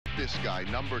this guy,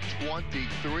 number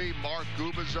 23, Mark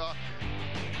Gubicza,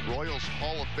 Royals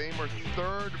Hall of Famer,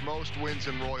 third most wins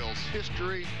in Royals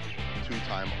history,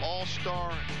 two-time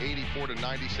All-Star,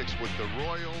 84-96 with the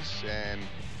Royals, and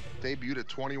debuted at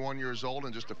 21 years old,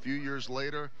 and just a few years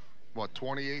later, what,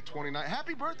 28, 29?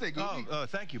 Happy birthday, Gooby. Oh,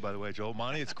 thank you, by the way, Joel.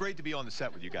 Monty, it's great to be on the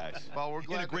set with you guys. Well, we're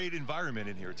glad. In a great environment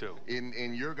in here, too.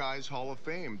 In your guys' Hall of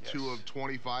Fame, yes. 2 of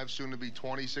 25, soon to be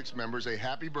 26 members. A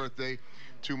happy birthday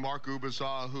to Mark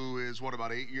Gubicza, who is, what,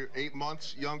 about 8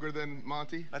 months younger than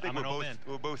Monty? I think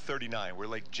we're both 39. We're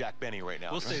like Jack Benny right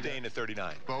now. We'll stay staying at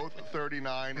 39. Both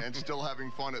 39 and still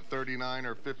having fun at 39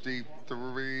 or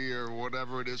 53 or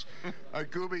whatever it is. All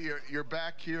right, Gooby, you're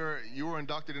back here. You were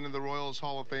inducted into the Royals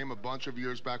Hall of Fame a bunch of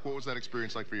years back. What was that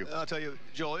experience like for you? I'll tell you,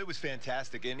 Joel, it was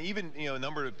fantastic. And even, a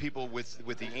number of people with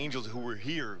the Angels who were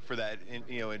here for that,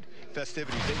 in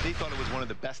festivities, they thought it was one of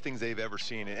the best things they've ever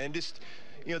seen. And just,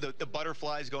 the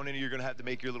butterflies going in, you're going to have to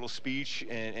make your little speech.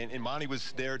 And Monty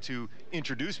was there to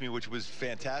introduce me, which was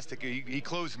fantastic. He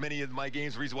closed many of my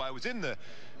games, the reason why I was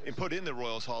put in the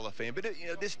Royals Hall of Fame. But,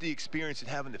 this the experience of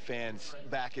having the fans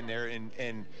back in there.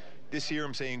 And this year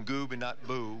I'm saying Goob and not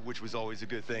Boo, which was always a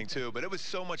good thing, too. But it was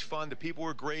so much fun. The people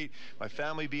were great. My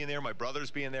family being there, my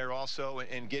brothers being there also,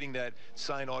 and getting that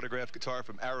signed autographed guitar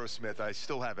from Aerosmith. I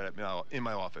still have it in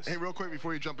my office. Hey, real quick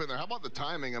before you jump in there, how about the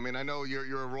timing? I mean, I know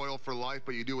you're a Royal for life,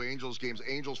 but you do Angels games.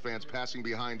 Angels fans passing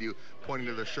behind you, pointing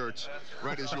to their shirts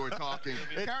right as you were talking.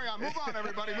 Carry on. Move on,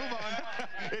 everybody. Move on.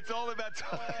 It's all about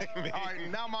timing. All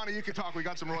right, now, Monty, you can talk. We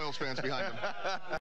got some Royals fans behind him.